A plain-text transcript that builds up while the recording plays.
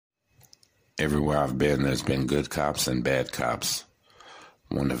Everywhere I've been, there's been good cops and bad cops.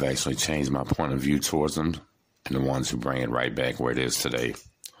 One that have actually changed my point of view towards them, and the ones who bring it right back where it is today.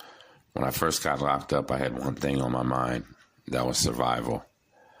 When I first got locked up, I had one thing on my mind. That was survival.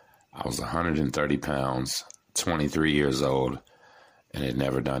 I was 130 pounds, 23 years old, and had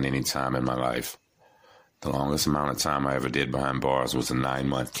never done any time in my life. The longest amount of time I ever did behind bars was a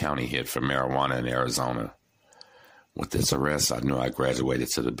 9-month county hit for marijuana in Arizona. With this arrest, I knew I graduated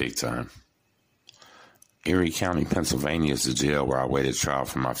to the big time. Erie County, Pennsylvania is the jail where I waited trial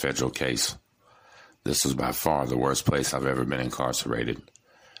for my federal case. This was by far the worst place I've ever been incarcerated.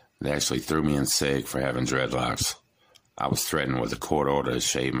 They actually threw me in seg for having dreadlocks. I was threatened with a court order to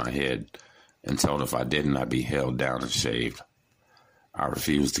shave my head and told if I didn't, I'd be held down and shaved. I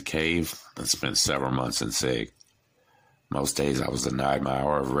refused to cave and spent several months in seg. Most days I was denied my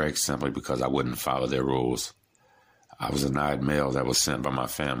hour of rec simply because I wouldn't follow their rules. I was denied mail that was sent by my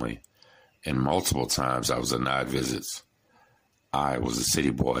family, and multiple times I was denied visits. I was a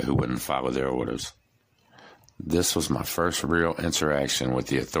city boy who wouldn't follow their orders. This was my first real interaction with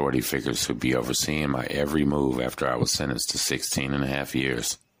the authority figures who'd be overseeing my every move after I was sentenced to 16 and a half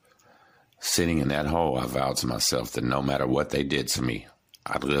years. Sitting in that hole, I vowed to myself that no matter what they did to me,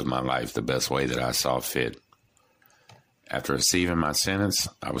 I'd live my life the best way that I saw fit. After receiving my sentence,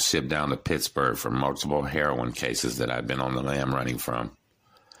 I was shipped down to Pittsburgh for multiple heroin cases that I'd been on the lam running from.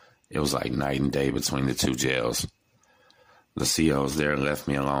 It was like night and day between the two jails. The COs there left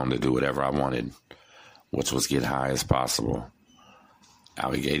me alone to do whatever I wanted, which was get high as possible.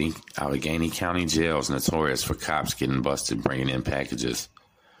 Allegheny County Jail is notorious for cops getting busted bringing in packages.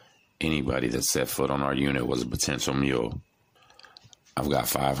 Anybody that set foot on our unit was a potential mule. I've got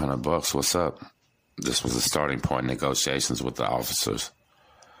 $500. What's up? This was the starting point in negotiations with the officers.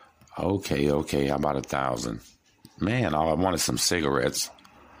 Okay, how about 1,000? Man, all I wanted some cigarettes.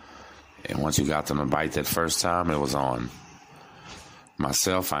 And once you got them to bite that first time, it was on.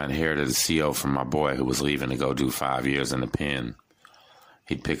 Myself, I inherited a CO from my boy who was leaving to go do 5 years in the pen.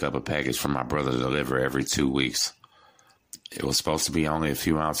 He'd pick up a package from my brother to deliver every 2 weeks. It was supposed to be only a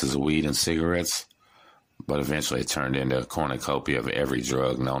few ounces of weed and cigarettes, but eventually it turned into a cornucopia of every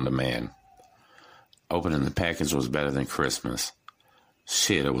drug known to man. Opening the package was better than Christmas.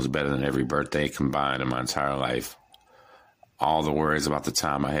 Shit, it was better than every birthday combined in my entire life. All the worries about the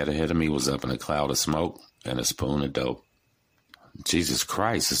time I had ahead of me was up in a cloud of smoke and a spoon of dope. Jesus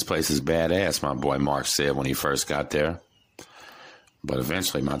Christ, this place is badass, my boy Mark said when he first got there. But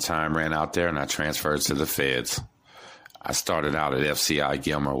eventually my time ran out there and I transferred to the feds. I started out at FCI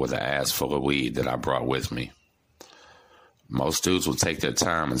Gilmer with an ass full of weed that I brought with me. Most dudes will take their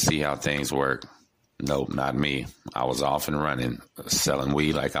time and see how things work. Nope, not me. I was off and running, selling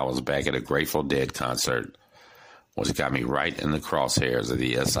weed like I was back at a Grateful Dead concert, which got me right in the crosshairs of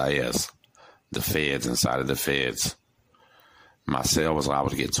the SIS, the feds inside of the feds. My cell was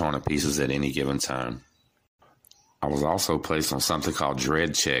liable to get torn to pieces at any given time. I was also placed on something called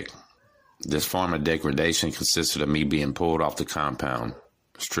Dread Check. This form of degradation consisted of me being pulled off the compound,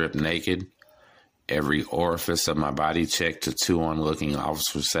 stripped naked, every orifice of my body checked to 2 onlooking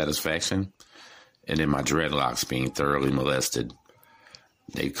officers' satisfaction, and then my dreadlocks being thoroughly molested.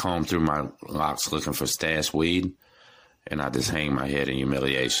 They'd comb through my locks looking for stashed weed, and I just hang my head in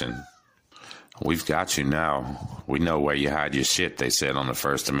humiliation. We've got you now. We know where you hide your shit, they said on the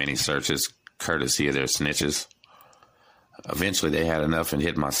first of many searches, courtesy of their snitches. Eventually they had enough and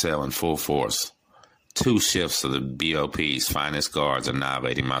hit my cell in full force. 2 shifts of the BOP's finest guards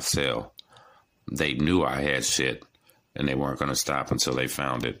annihilating my cell. They knew I had shit, and they weren't going to stop until they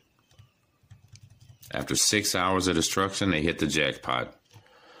found it. After 6 hours of destruction, they hit the jackpot.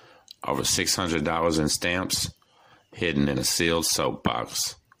 Over $600 in stamps, hidden in a sealed soap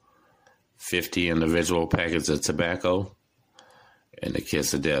box. 50 individual packets of tobacco, and the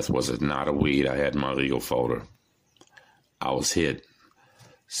kiss of death was not a weed I had in my legal folder. I was hit,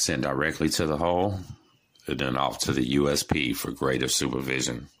 sent directly to the hole, and then off to the USP for greater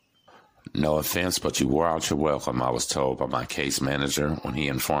supervision. No offense, but you wore out your welcome, I was told by my case manager when he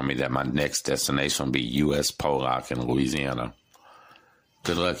informed me that my next destination would be U.S. Pollock in Louisiana.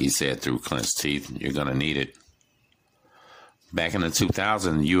 Good luck, he said through clenched teeth. You're going to need it. Back in the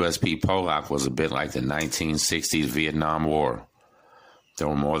 2000s, USP Pollock was a bit like the 1960s Vietnam War. There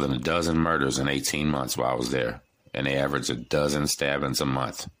were more than a dozen murders in 18 months while I was there, and they averaged a dozen stabbings a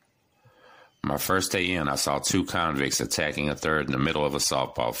month. My first day in, I saw 2 convicts attacking a third in the middle of a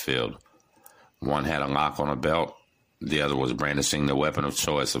softball field. One had a lock on a belt. The other was brandishing the weapon of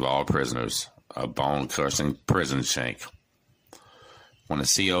choice of all prisoners, a bone-crushing prison shank. When the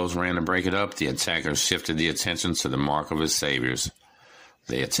COs ran to break it up, the attackers shifted the attention to the mark of his saviors,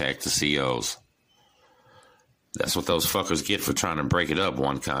 They attacked the COs. That's what those fuckers get for trying to break it up,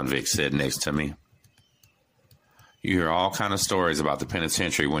 one convict said next to me. You hear all kind of stories about the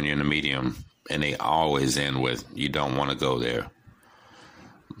penitentiary when you're in the medium, and they always end with, you don't want to go there.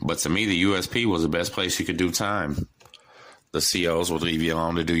 But to me, the USP was the best place you could do time. The COs would leave you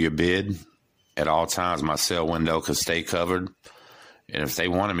alone to do your bid. At all times, my cell window could stay covered. And if they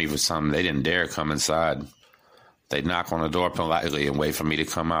wanted me for something, they didn't dare come inside. They'd knock on the door politely and wait for me to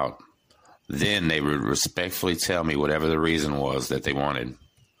come out. Then they would respectfully tell me whatever the reason was that they wanted.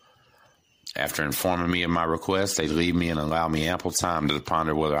 After informing me of my request, they'd leave me and allow me ample time to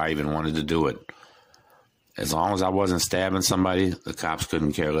ponder whether I even wanted to do it. As long as I wasn't stabbing somebody, the cops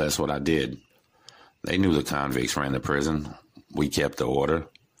couldn't care less what I did. They knew the convicts ran the prison. We kept the order.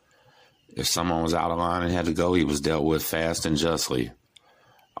 If someone was out of line and had to go, he was dealt with fast and justly.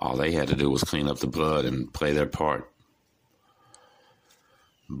 All they had to do was clean up the blood and play their part.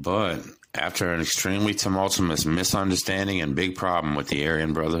 But after an extremely tumultuous misunderstanding and big problem with the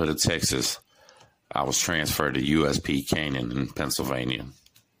Aryan Brotherhood of Texas, I was transferred to USP Canaan in Pennsylvania.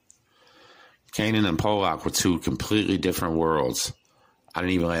 Canaan and Pollock were two completely different worlds. I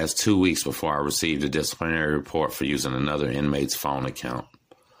didn't even last 2 weeks before I received a disciplinary report for using another inmate's phone account.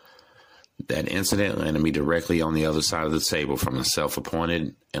 That incident landed me directly on the other side of the table from a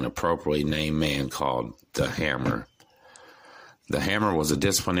self-appointed and appropriately named man called The Hammer. The Hammer was a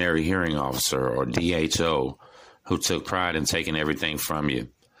disciplinary hearing officer, or DHO, who took pride in taking everything from you.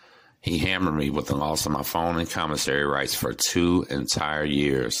 He hammered me with the loss of my phone and commissary rights for 2 entire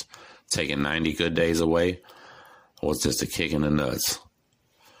years. Taking 90 good days away was just a kick in the nuts.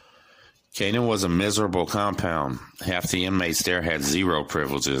 Canaan was a miserable compound. Half the inmates there had zero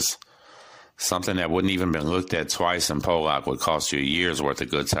privileges. Something that wouldn't even been looked at twice in Pollock would cost you a year's worth of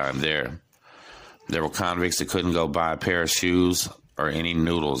good time there. There were convicts that couldn't go buy a pair of shoes or any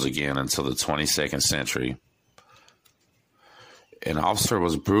noodles again until the 22nd century. An officer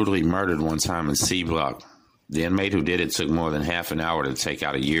was brutally murdered one time in C Block. The inmate who did it took more than half an hour to take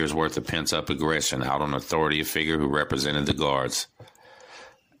out a year's worth of pent-up aggression out on an authority figure who represented the guards.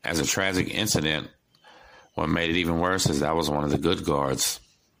 As a tragic incident, what made it even worse is that was one of the good guards.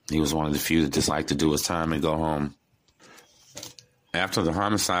 He was one of the few that just liked to do his time and go home. After the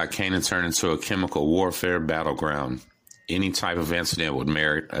homicide, Canaan turned into a chemical warfare battleground. Any type of incident would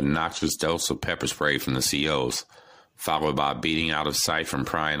merit a noxious dose of pepper spray from the COs, followed by beating out of sight from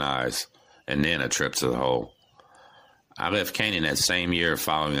prying eyes, and then a trip to the hole. I left Canaan that same year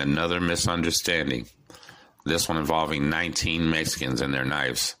following another misunderstanding, this one involving 19 Mexicans and their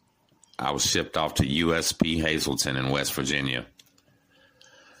knives. I was shipped off to USP Hazleton in West Virginia.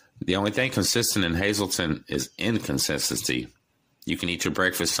 The only thing consistent in Hazleton is inconsistency. You can eat your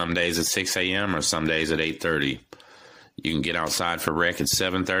breakfast some days at 6 a.m. or some days at 8:30. You can get outside for rec at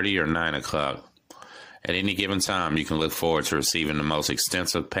 7:30 or 9 o'clock. At any given time, you can look forward to receiving the most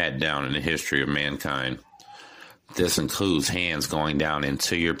extensive pat-down in the history of mankind. This includes hands going down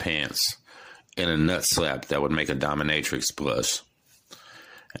into your pants and a nut slap that would make a dominatrix blush.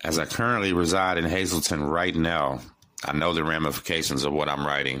 As I currently reside in Hazleton right now, I know the ramifications of what I'm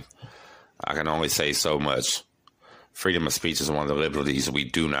writing. I can only say so much. Freedom of speech is one of the liberties we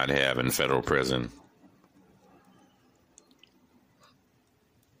do not have in federal prison.